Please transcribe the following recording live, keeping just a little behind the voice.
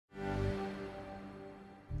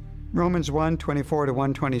Romans 1:24 to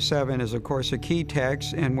 1:27 is, of course, a key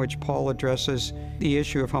text in which Paul addresses the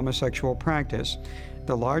issue of homosexual practice.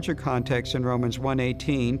 The larger context in Romans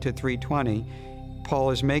 1:18 to 3:20,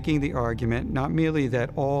 Paul is making the argument not merely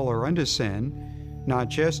that all are under sin, not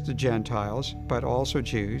just the Gentiles, but also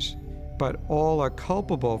Jews, but all are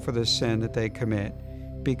culpable for the sin that they commit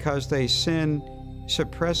because they sin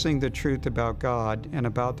suppressing the truth about God and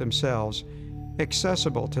about themselves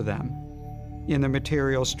accessible to them in the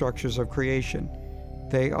material structures of creation.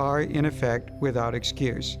 They are, in effect, without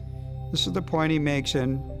excuse. This is the point he makes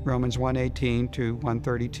in Romans 1:18 to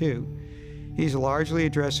 1:32. He's largely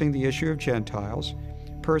addressing the issue of Gentiles,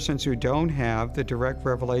 persons who don't have the direct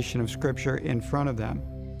revelation of Scripture in front of them.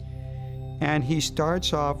 And he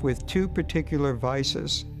starts off with two particular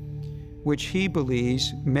vices, which he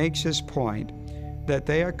believes makes his point that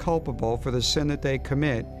they are culpable for the sin that they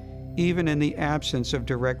commit, even in the absence of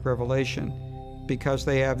direct revelation, because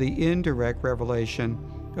they have the indirect revelation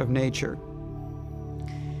of nature.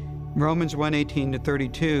 Romans 1:18 to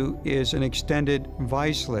 32 is an extended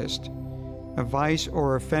vice list. A vice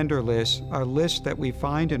or offender list are lists that we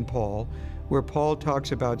find in Paul, where Paul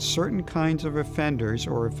talks about certain kinds of offenders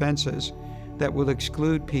or offenses that will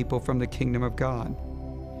exclude people from the kingdom of God.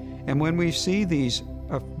 And when we see these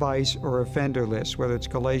vice or offender lists, whether it's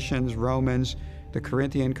Galatians, Romans, the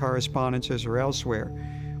Corinthian correspondences, or elsewhere,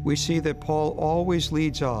 we see that Paul always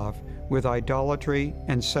leads off with idolatry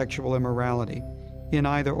and sexual immorality, in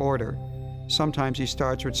either order. Sometimes he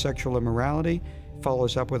starts with sexual immorality,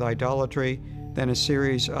 follows up with idolatry, then a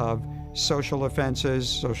series of social offenses,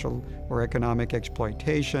 social or economic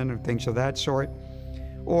exploitation, or things of that sort.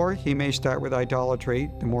 Or he may start with idolatry,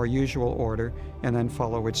 the more usual order, and then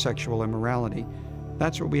follow with sexual immorality.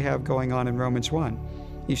 That's what we have going on in Romans 1.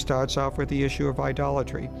 He starts off with the issue of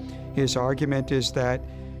idolatry. His argument is that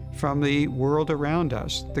from the world around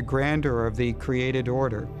us, the grandeur of the created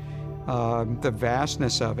order, the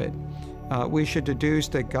vastness of it, we should deduce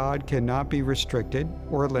that God cannot be restricted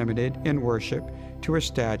or limited in worship to a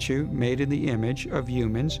statue made in the image of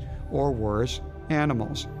humans, or worse,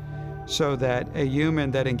 animals. So that a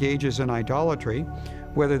human that engages in idolatry,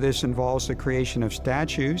 whether this involves the creation of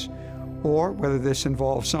statues, or whether this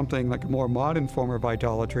involves something like a more modern form of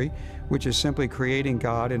idolatry, which is simply creating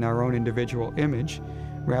God in our own individual image,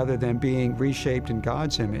 rather than being reshaped in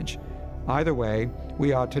God's image, either way,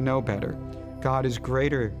 we ought to know better. God is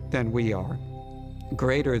greater than we are,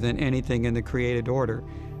 greater than anything in the created order.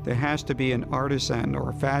 There has to be an artisan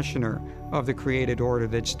or a fashioner of the created order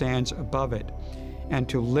that stands above it. And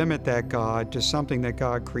to limit that God to something that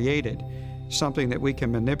God created, something that we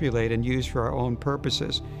can manipulate and use for our own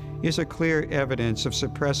purposes, is a clear evidence of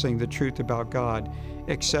suppressing the truth about God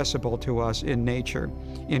accessible to us in nature,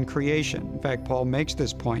 in creation. In fact, Paul makes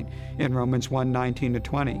this point in Romans 1:19 to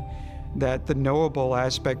 20, that the knowable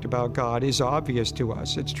aspect about God is obvious to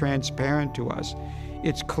us, it's transparent to us,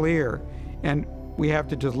 it's clear, and we have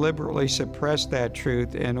to deliberately suppress that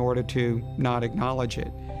truth in order to not acknowledge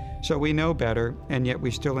it. So we know better, and yet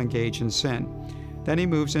we still engage in sin. Then he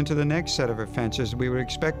moves into the next set of offenses we would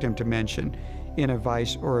expect him to mention in a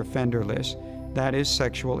vice or offender list. That is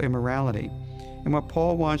sexual immorality. And what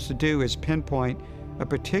Paul wants to do is pinpoint a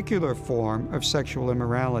particular form of sexual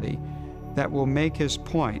immorality that will make his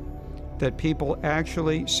point that people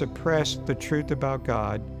actually suppress the truth about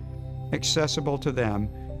God accessible to them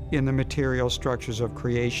in the material structures of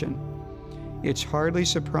creation. It's hardly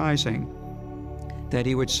surprising that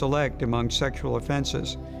he would select among sexual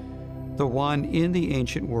offenses the one in the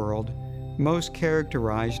ancient world most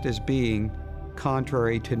characterized as being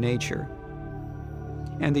contrary to nature.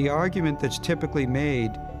 And the argument that's typically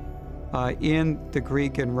made in the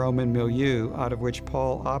Greek and Roman milieu out of which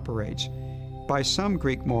Paul operates by some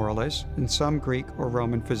Greek moralists and some Greek or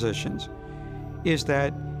Roman physicians is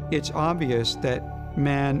that it's obvious that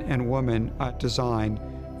man and woman are designed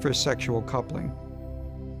for sexual coupling.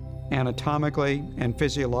 Anatomically and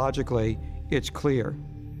physiologically, it's clear.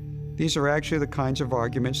 These are actually the kinds of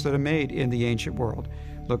arguments that are made in the ancient world.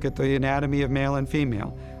 Look at the anatomy of male and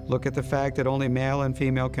female. Look at the fact that only male and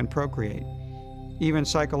female can procreate. Even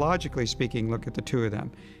psychologically speaking, look at the two of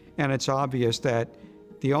them. And it's obvious that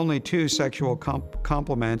the only two sexual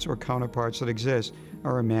complements or counterparts that exist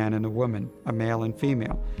are a man and a woman, a male and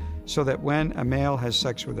female. So that when a male has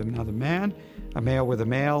sex with another man, a male with a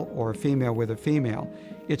male, or a female with a female,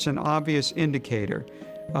 it's an obvious indicator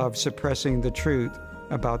of suppressing the truth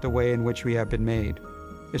about the way in which we have been made.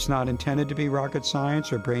 It's not intended to be rocket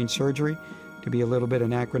science or brain surgery, to be a little bit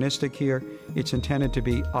anachronistic here. It's intended to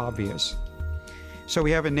be obvious. So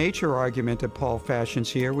we have a nature argument that Paul fashions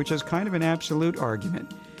here, which is kind of an absolute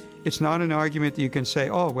argument. It's not an argument that you can say,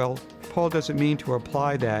 oh, well, Paul doesn't mean to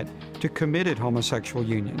apply that to committed homosexual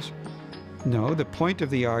unions. No, the point of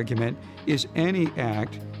the argument is any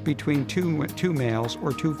act between two males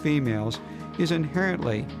or two females is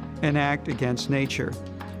inherently an act against nature,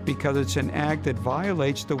 because it's an act that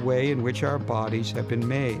violates the way in which our bodies have been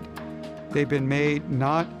made. They've been made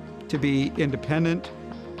not to be independent,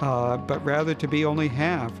 but rather to be only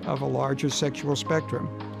half of a larger sexual spectrum.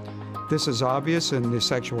 This is obvious in the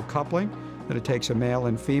sexual coupling, that it takes a male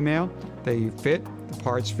and female. They fit, the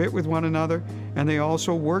parts fit with one another, and they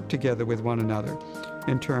also work together with one another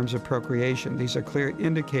in terms of procreation. These are clear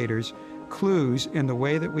indicators, clues in the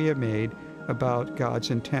way that we have made about God's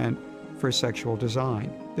intent for sexual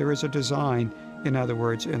design. There is a design, in other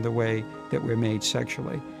words, in the way that we're made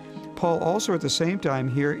sexually. Paul also at the same time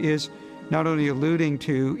here is not only alluding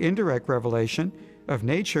to indirect revelation of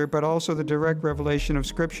nature, but also the direct revelation of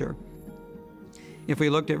Scripture. If we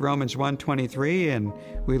looked at Romans 1:23 and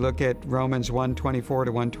we look at Romans 1:24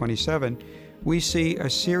 to 1:27, we see a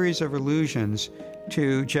series of allusions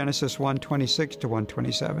to Genesis 1:26 to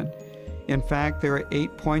 1:27. In fact, there are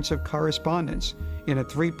 8 points of correspondence in a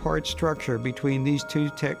 3-part structure between these two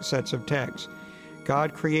sets of texts.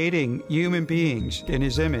 God creating human beings in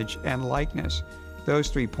His image and likeness. Those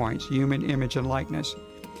 3 points, human image and likeness.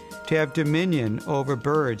 To have dominion over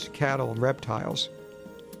birds, cattle, reptiles.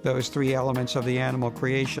 Those 3 elements of the animal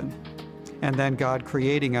creation. And then God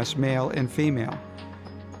creating us male and female.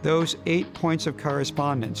 Those 8 points of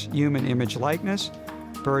correspondence, human image, likeness,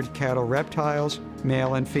 bird, cattle, reptiles,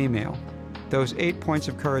 male and female. Those 8 points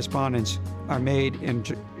of correspondence are made in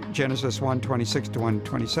Genesis 1:26 to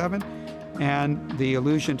 1:27, and the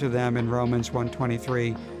allusion to them in Romans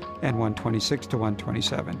 1:23 and 1:26 to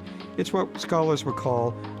 1:27. It's what scholars would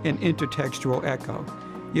call an intertextual echo.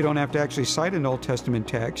 You don't have to actually cite an Old Testament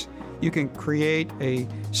text. You can create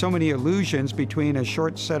so many allusions between a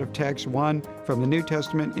short set of texts, one from the New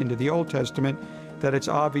Testament into the Old Testament, that it's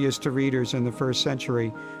obvious to readers in the first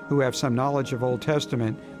century who have some knowledge of Old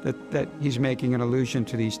Testament that he's making an allusion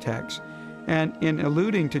to these texts. And in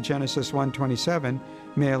alluding to Genesis 1:27,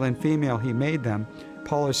 male and female he made them,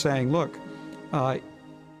 Paul is saying, look,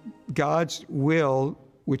 God's will,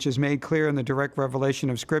 which is made clear in the direct revelation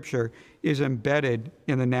of Scripture, is embedded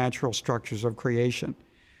in the natural structures of creation.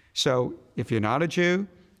 So if you're not a Jew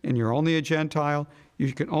and you're only a Gentile,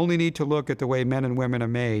 you can only need to look at the way men and women are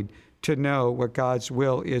made to know what God's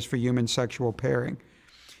will is for human sexual pairing.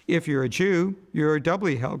 If you're a Jew, you're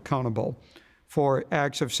doubly held accountable for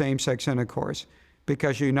acts of same-sex intercourse,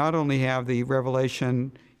 because you not only have the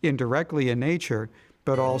revelation indirectly in nature,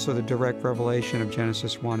 but also the direct revelation of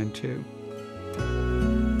Genesis 1 and 2.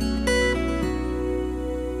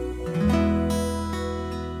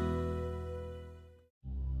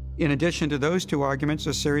 In addition to those 2 arguments,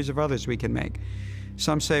 a series of others we can make.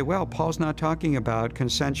 Some say, well, Paul's not talking about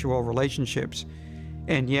consensual relationships,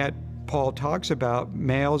 and yet Paul talks about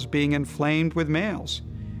males being inflamed with males.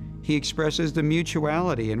 He expresses the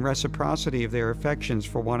mutuality and reciprocity of their affections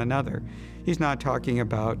for one another. He's not talking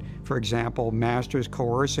about, for example, masters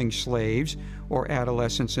coercing slaves or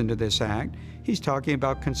adolescents into this act. He's talking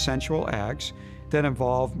about consensual acts that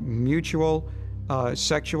involve mutual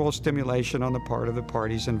sexual stimulation on the part of the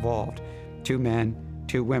parties involved, 2 men,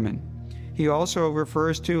 2 women. He also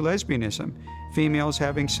refers to lesbianism, females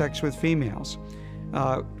having sex with females.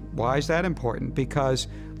 Why is that important? Because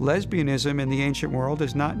lesbianism in the ancient world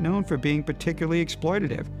is not known for being particularly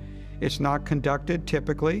exploitative. It's not conducted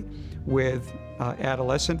typically with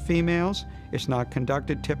adolescent females. It's not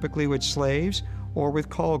conducted typically with slaves or with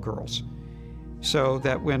call girls. So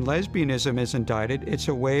that when lesbianism is indicted, it's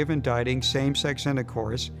a way of indicting same-sex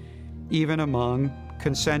intercourse, even among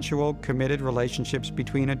consensual, committed relationships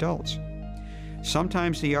between adults.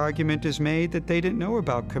 Sometimes the argument is made that they didn't know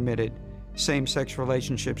about committed same-sex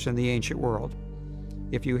relationships in the ancient world.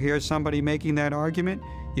 If you hear somebody making that argument,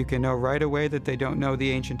 you can know right away that they don't know the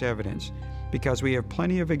ancient evidence, because we have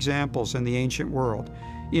plenty of examples in the ancient world,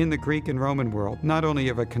 in the Greek and Roman world, not only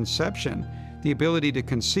of a conception, the ability to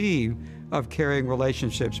conceive of carrying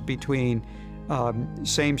relationships between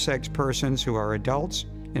same-sex persons who are adults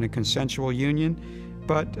in a consensual union,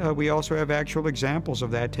 but we also have actual examples of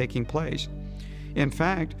that taking place. In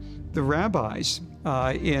fact, the rabbis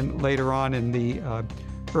later on in the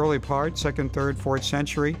early part, 2nd, 3rd, 4th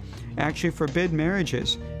century, actually forbid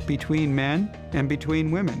marriages between men and between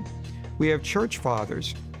women. We have church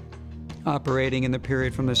fathers operating in the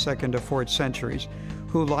period from the 2nd to 4th centuries,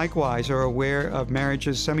 who likewise are aware of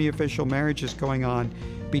marriages, semi-official marriages going on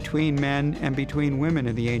between men and between women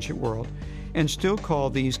in the ancient world, and still call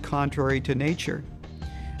these contrary to nature.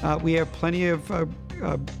 We have plenty of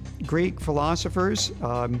Greek philosophers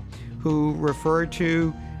who refer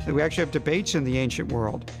to, we actually have debates in the ancient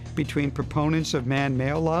world between proponents of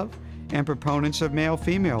man-male love and proponents of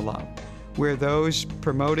male-female love, where those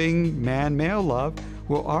promoting man-male love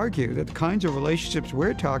will argue that the kinds of relationships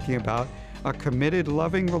we're talking about are committed,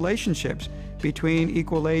 loving relationships between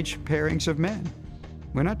equal-age pairings of men.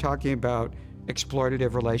 We're not talking about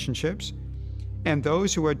exploitative relationships. And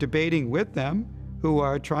those who are debating with them, who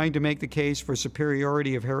are trying to make the case for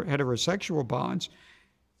superiority of heterosexual bonds,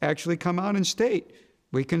 actually come out and state,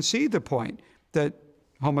 we concede the point that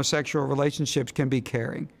homosexual relationships can be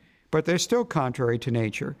caring, but they're still contrary to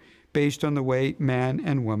nature based on the way man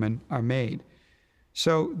and woman are made.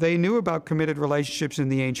 So they knew about committed relationships in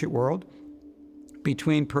the ancient world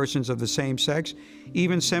between persons of the same sex,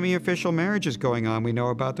 even semi-official marriages going on. We know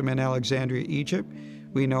about them in Alexandria, Egypt.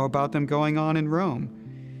 We know about them going on in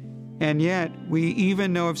Rome. And yet, we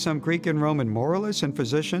even know of some Greek and Roman moralists and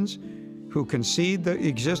physicians who concede the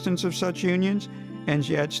existence of such unions and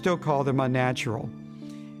yet still call them unnatural.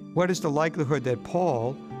 What is the likelihood that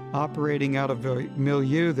Paul, operating out of a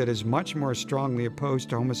milieu that is much more strongly opposed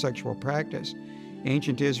to homosexual practice,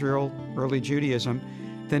 ancient Israel, early Judaism,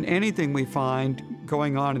 than anything we find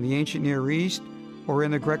going on in the ancient Near East or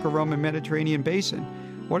in the Greco-Roman Mediterranean basin?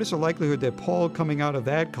 What is the likelihood that Paul, coming out of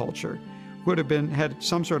that culture, would have had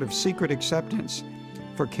some sort of secret acceptance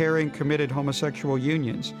for carrying committed homosexual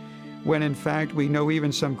unions, when in fact we know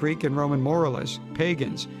even some Greek and Roman moralists,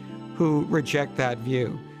 pagans, who reject that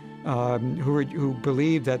view, who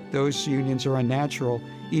believe that those unions are unnatural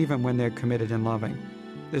even when they're committed and loving?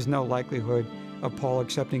 There's no likelihood of Paul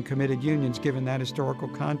accepting committed unions given that historical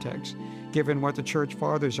context, given what the church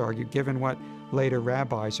fathers argue, given what later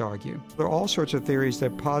rabbis argue. There are all sorts of theories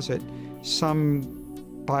that posit some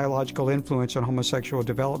biological influence on homosexual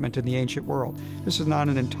development in the ancient world. This is not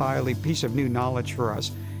an entirely piece of new knowledge for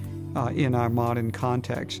us in our modern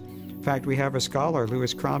context. In fact, we have a scholar,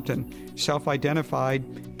 Lewis Crompton,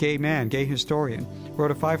 self-identified gay man, gay historian, wrote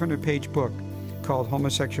a 500-page book called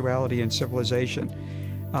Homosexuality and Civilization.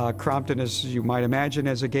 Crompton, as you might imagine,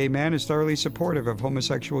 as a gay man, is thoroughly supportive of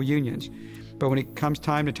homosexual unions. But when it comes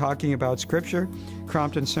time to talking about Scripture,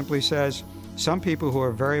 Crompton simply says, some people who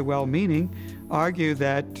are very well-meaning argue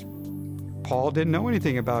that Paul didn't know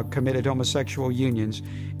anything about committed homosexual unions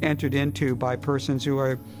entered into by persons who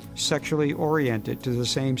are sexually oriented to the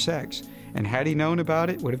same sex. And had he known about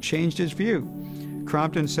it, would have changed his view.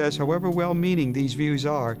 Crompton says, however well-meaning these views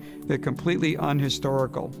are, they're completely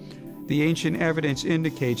unhistorical. The ancient evidence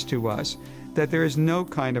indicates to us that there is no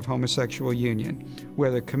kind of homosexual union,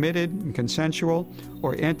 whether committed and consensual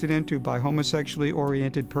or entered into by homosexually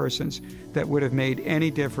oriented persons, that would have made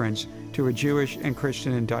any difference to a Jewish and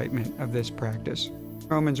Christian indictment of this practice.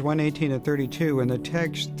 Romans 1:18-32 in the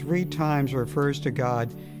text 3 times refers to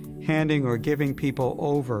God handing or giving people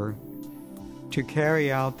over to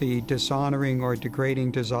carry out the dishonoring or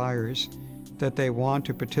degrading desires that they want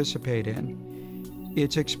to participate in.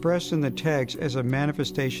 It's expressed in the text as a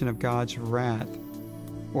manifestation of God's wrath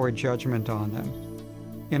or judgment on them.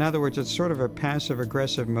 In other words, it's sort of a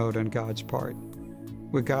passive-aggressive mode on God's part,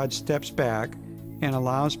 where God steps back and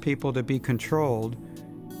allows people to be controlled,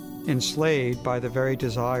 enslaved by the very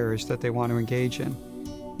desires that they want to engage in,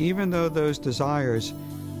 even though those desires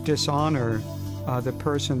dishonor the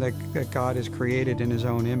person that God has created in His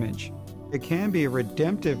own image. There can be a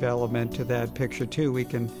redemptive element to that picture too, we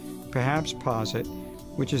can perhaps posit,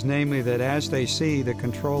 which is namely that as they see the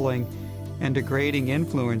controlling and degrading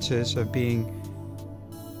influences of being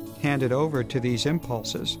handed over to these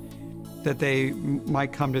impulses, that they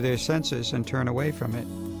might come to their senses and turn away from it.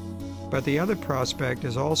 But the other prospect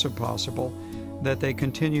is also possible, that they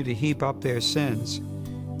continue to heap up their sins,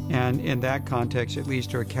 and in that context it leads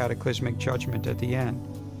to a cataclysmic judgment at the end.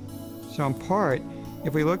 So in part,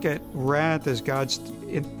 if we look at wrath as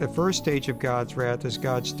the first stage of God's wrath is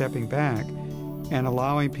God stepping back and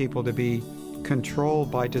allowing people to be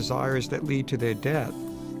controlled by desires that lead to their death,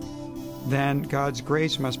 then God's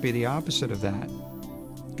grace must be the opposite of that.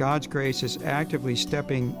 God's grace is actively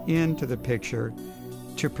stepping into the picture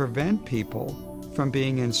to prevent people from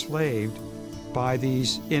being enslaved by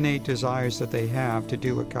these innate desires that they have to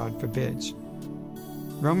do what God forbids.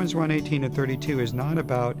 Romans 1:18-32 is not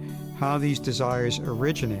about how these desires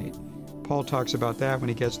originate. Paul talks about that when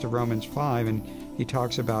he gets to Romans 5, and he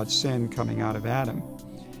talks about sin coming out of Adam.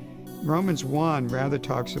 Romans 1 rather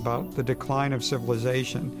talks about the decline of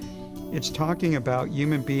civilization. It's talking about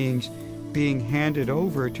human beings being handed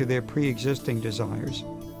over to their pre-existing desires.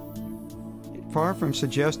 Far from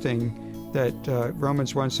suggesting that,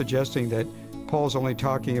 Romans 1 suggesting that Paul's only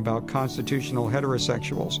talking about constitutional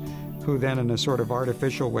heterosexuals who then in a sort of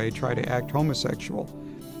artificial way try to act homosexual.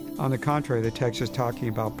 On the contrary, the text is talking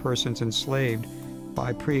about persons enslaved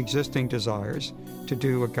by pre-existing desires to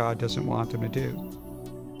do what God doesn't want them to do.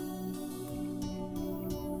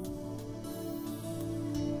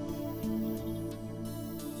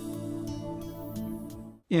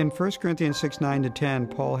 In 1 Corinthians 6, 9-10,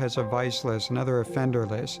 Paul has a vice list, another offender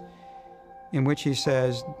list, in which he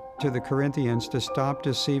says to the Corinthians to stop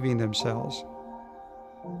deceiving themselves.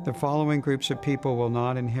 The following groups of people will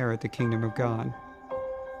not inherit the kingdom of God.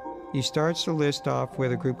 He starts the list off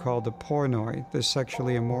with a group called the pornoi, the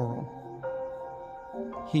sexually immoral.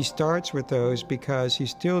 He starts with those because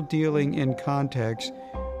he's still dealing in context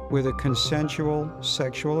with a consensual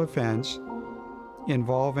sexual offense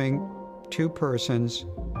involving two persons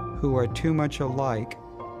who are too much alike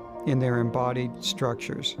in their embodied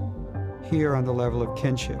structures, here on the level of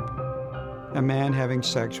kinship. A man having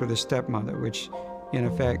sex with a stepmother, which in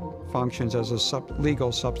effect functions as a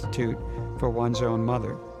legal substitute for one's own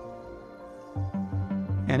mother.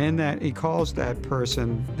 And in that, he calls that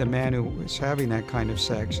person, the man who is having that kind of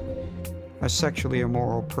sex, a sexually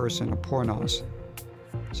immoral person, a pornos.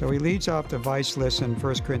 So he leads off the vice list in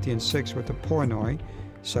 1 Corinthians 6 with the pornoi,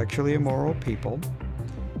 sexually immoral people.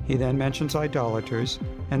 He then mentions idolaters,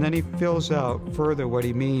 and then he fills out further what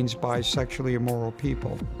he means by sexually immoral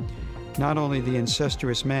people. Not only the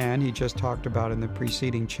incestuous man he just talked about in the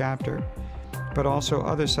preceding chapter, but also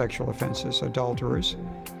other sexual offenses, adulterers.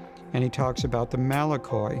 And he talks about the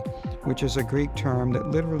malakoi, which is a Greek term that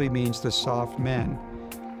literally means the soft men.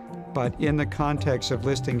 But in the context of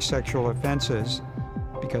listing sexual offenses,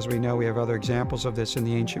 because we know we have other examples of this in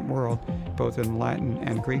the ancient world, both in Latin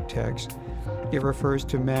and Greek texts, it refers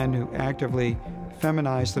to men who actively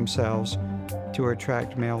feminize themselves to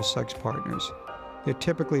attract male sex partners. They're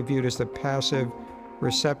typically viewed as the passive,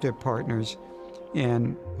 receptive partners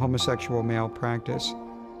in homosexual male practice.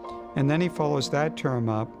 And then he follows that term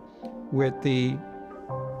up with a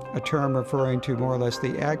term referring to more or less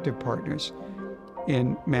the active partners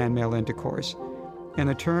in man-male intercourse. And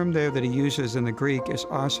the term there that he uses in the Greek is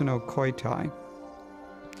arsenokoitai.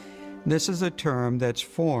 This is a term that's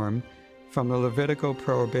formed from the Levitical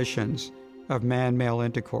prohibitions of man-male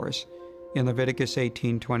intercourse in Leviticus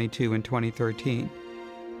 18:22 and 20:13.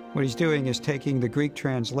 What he's doing is taking the Greek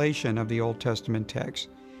translation of the Old Testament text,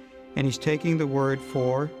 and he's taking the word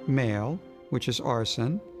for male, which is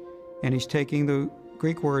arson, and he's taking the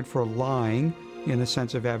Greek word for lying in the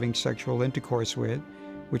sense of having sexual intercourse with,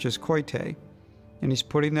 which is koite, and he's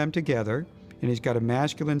putting them together, and he's got a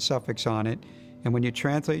masculine suffix on it, and when you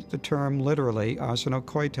translate the term literally,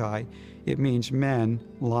 arsenokoitai, it means men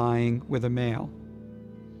lying with a male.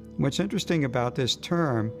 What's interesting about this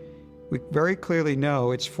term, we very clearly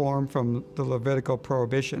know it's formed from the Levitical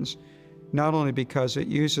prohibitions, not only because it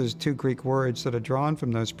uses two Greek words that are drawn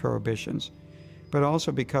from those prohibitions, but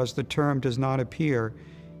also because the term does not appear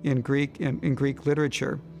in Greek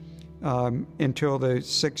literature until the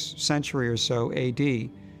 6th century or so AD,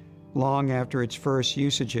 long after its first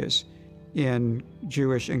usages in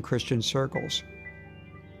Jewish and Christian circles.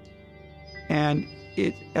 And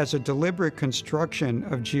it, as a deliberate construction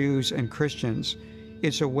of Jews and Christians,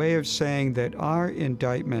 it's a way of saying that our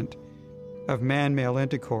indictment of man-male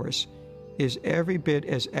intercourse is every bit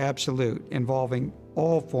as absolute, involving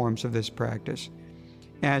all forms of this practice,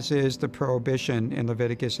 as is the prohibition in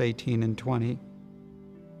Leviticus 18 and 20.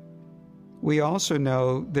 We also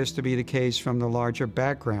know this to be the case from the larger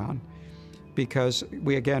background, because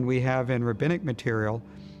we have in rabbinic material,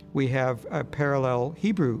 we have a parallel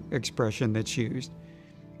Hebrew expression that's used,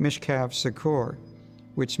 mishkav sakur,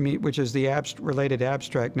 which is the related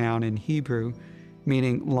abstract noun in Hebrew,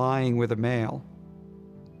 meaning lying with a male.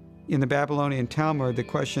 In the Babylonian Talmud, the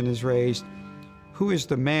question is raised, who is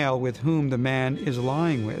the male with whom the man is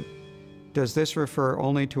lying with? Does this refer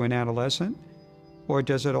only to an adolescent, or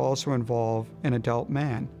does it also involve an adult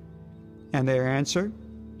man? And their answer,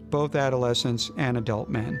 both adolescents and adult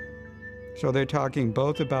men. So they're talking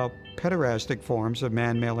both about pederastic forms of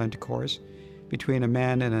man-male intercourse between a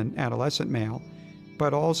man and an adolescent male,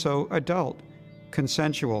 but also adult,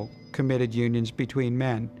 consensual, committed unions between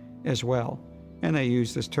men as well. And they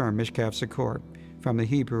use this term, mishkav sakur, from the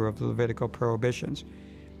Hebrew of the Levitical prohibitions.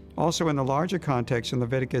 Also in the larger context in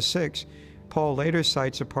Leviticus 6, Paul later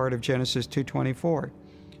cites a part of Genesis 2:24,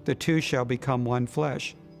 the two shall become one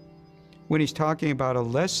flesh. When he's talking about a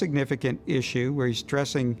less significant issue where he's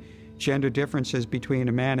stressing gender differences between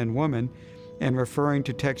a man and woman and referring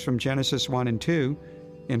to texts from Genesis 1 and 2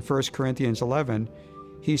 in 1 Corinthians 11,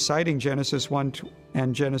 he's citing Genesis 1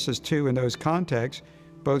 and Genesis 2 in those contexts,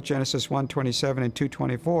 both Genesis 1:27 and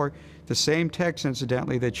 2:24, the same text,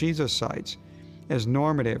 incidentally, that Jesus cites as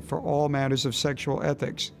normative for all matters of sexual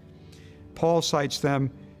ethics. Paul cites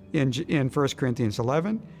them in 1 Corinthians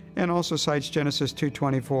 11 and also cites Genesis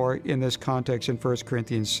 2:24 in this context in 1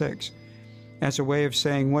 Corinthians 6 as a way of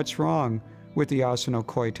saying what's wrong with the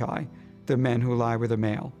asinokoitai, the men who lie with a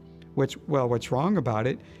male. What's wrong about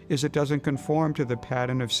it is it doesn't conform to the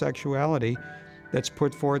pattern of sexuality that's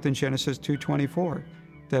put forth in Genesis 2:24,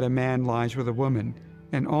 that a man lies with a woman,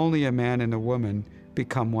 and only a man and a woman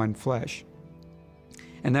become one flesh.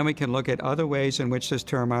 And then we can look at other ways in which this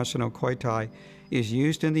term asinokoitai is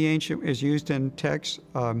used in texts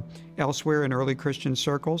elsewhere in early Christian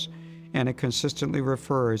circles, and it consistently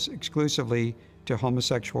refers exclusively to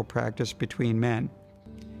homosexual practice between men.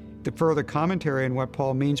 The further commentary on what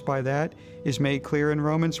Paul means by that is made clear in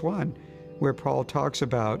Romans 1, where Paul talks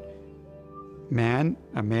about man,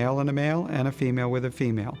 a male, and a female with a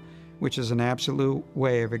female, which is an absolute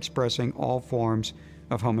way of expressing all forms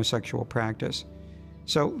of homosexual practice.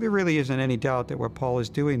 So there really isn't any doubt that what Paul is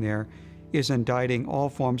doing there is indicting all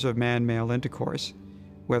forms of man-male intercourse,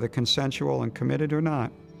 whether consensual and committed or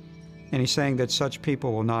not. And he's saying that such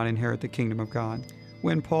people will not inherit the kingdom of God.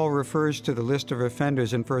 When Paul refers to the list of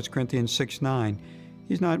offenders in 1 Corinthians 6:9,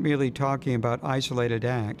 he's not merely talking about isolated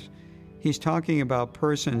acts. He's talking about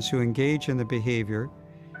persons who engage in the behavior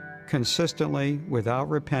consistently, without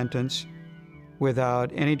repentance,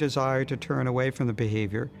 without any desire to turn away from the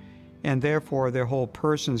behavior, and therefore their whole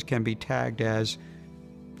persons can be tagged as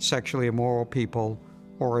sexually immoral people,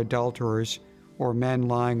 or adulterers, or men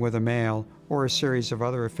lying with a male, or a series of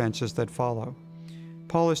other offenses that follow.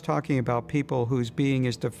 Paul is talking about people whose being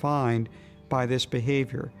is defined by this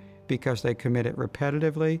behavior because they commit it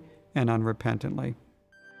repetitively and unrepentantly.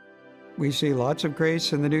 We see lots of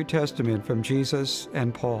grace in the New Testament from Jesus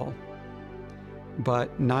and Paul,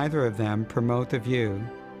 but neither of them promote the view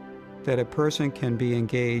that a person can be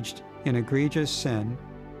engaged in egregious sin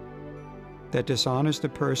that dishonors the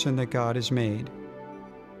person that God has made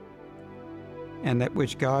and that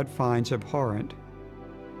which God finds abhorrent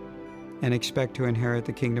and expect to inherit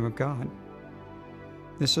the kingdom of God.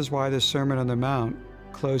 This is why the Sermon on the Mount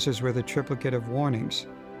closes with a triplicate of warnings.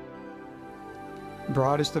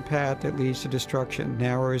 Broad is the path that leads to destruction,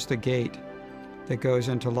 narrow is the gate that goes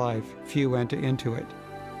into life, few enter into it.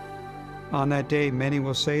 On that day many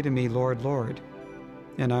will say to me, Lord, Lord,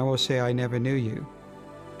 and I will say, I never knew you,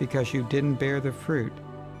 because you didn't bear the fruit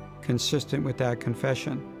consistent with that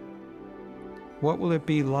confession. What will it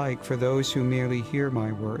be like for those who merely hear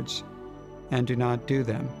my words and do not do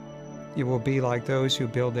them? It will be like those who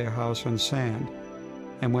build their house on sand,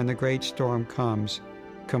 and when the great storm comes,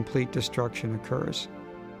 complete destruction occurs.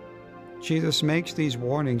 Jesus makes these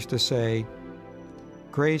warnings to say,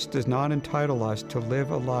 grace does not entitle us to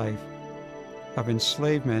live a life of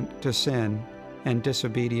enslavement to sin and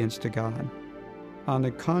disobedience to God. On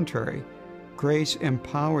the contrary, grace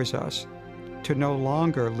empowers us to no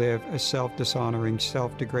longer live a self-dishonoring,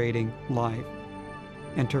 self-degrading life,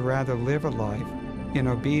 and to rather live a life in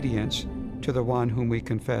obedience to the one whom we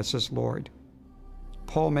confess as Lord.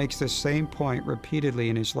 Paul makes this same point repeatedly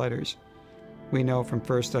in his letters. We know from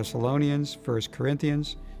 1 Thessalonians, 1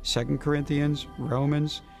 Corinthians, 2 Corinthians,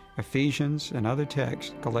 Romans, Ephesians, and other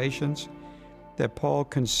texts, Galatians, that Paul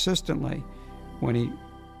consistently, when he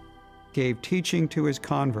gave teaching to his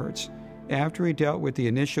converts, after he dealt with the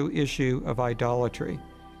initial issue of idolatry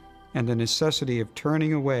and the necessity of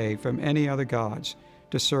turning away from any other gods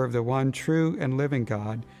to serve the one true and living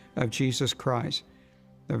God of Jesus Christ,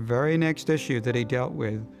 the very next issue that he dealt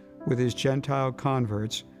with his Gentile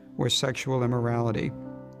converts was sexual immorality.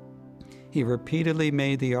 He repeatedly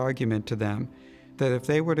made the argument to them that if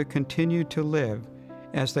they were to continue to live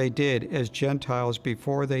as they did as Gentiles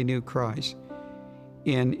before they knew Christ,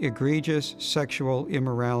 in egregious sexual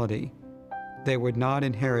immorality, they would not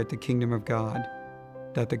inherit the kingdom of God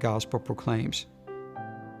that the gospel proclaims.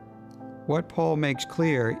 What Paul makes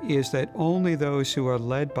clear is that only those who are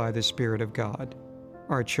led by the Spirit of God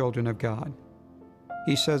are children of God.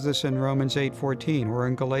 He says this in Romans 8:14, or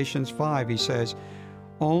in Galatians 5, he says,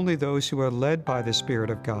 only those who are led by the Spirit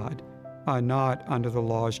of God are not under the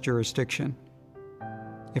law's jurisdiction.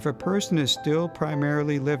 If a person is still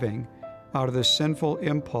primarily living out of the sinful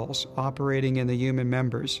impulse operating in the human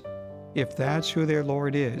members, if that's who their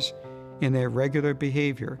Lord is in their regular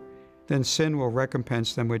behavior, then sin will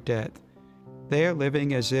recompense them with death. They are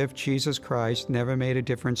living as if Jesus Christ never made a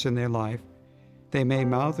difference in their life. They may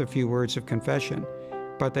mouth a few words of confession,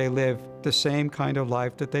 but they live the same kind of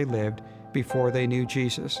life that they lived before they knew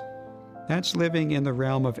Jesus. That's living in the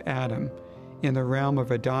realm of Adam, in the realm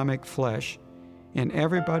of Adamic flesh, And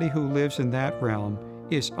everybody who lives in that realm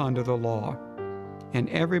is under the law. And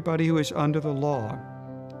everybody who is under the law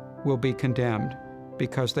will be condemned,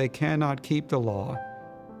 because they cannot keep the law.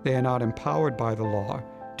 They are not empowered by the law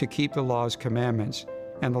to keep the law's commandments,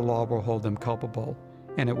 and the law will hold them culpable,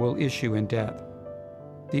 and it will issue in death.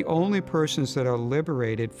 The only persons that are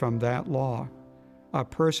liberated from that law are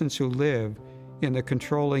persons who live in the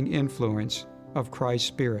controlling influence of Christ's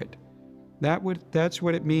Spirit. That's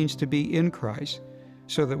what it means to be in Christ,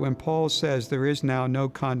 so that when Paul says there is now no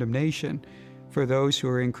condemnation for those who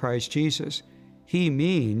are in Christ Jesus, he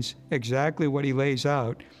means exactly what he lays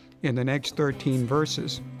out in the next 13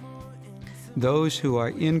 verses. Those who are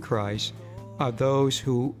in Christ are those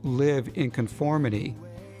who live in conformity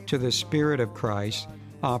to the Spirit of Christ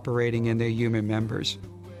operating in their human members.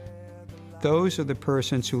 Those are the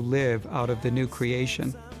persons who live out of the new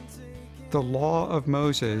creation. The law of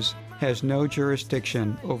Moses has no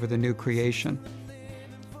jurisdiction over the new creation.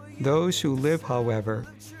 Those who live, however,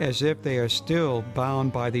 as if they are still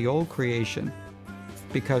bound by the old creation,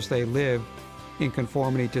 because they live in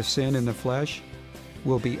conformity to sin in the flesh,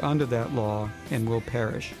 will be under that law and will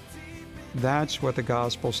perish. That's what the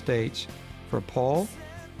gospel states for Paul.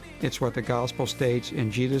 It's what the gospel states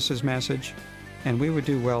in Jesus' message, and we would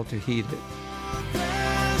do well to heed it.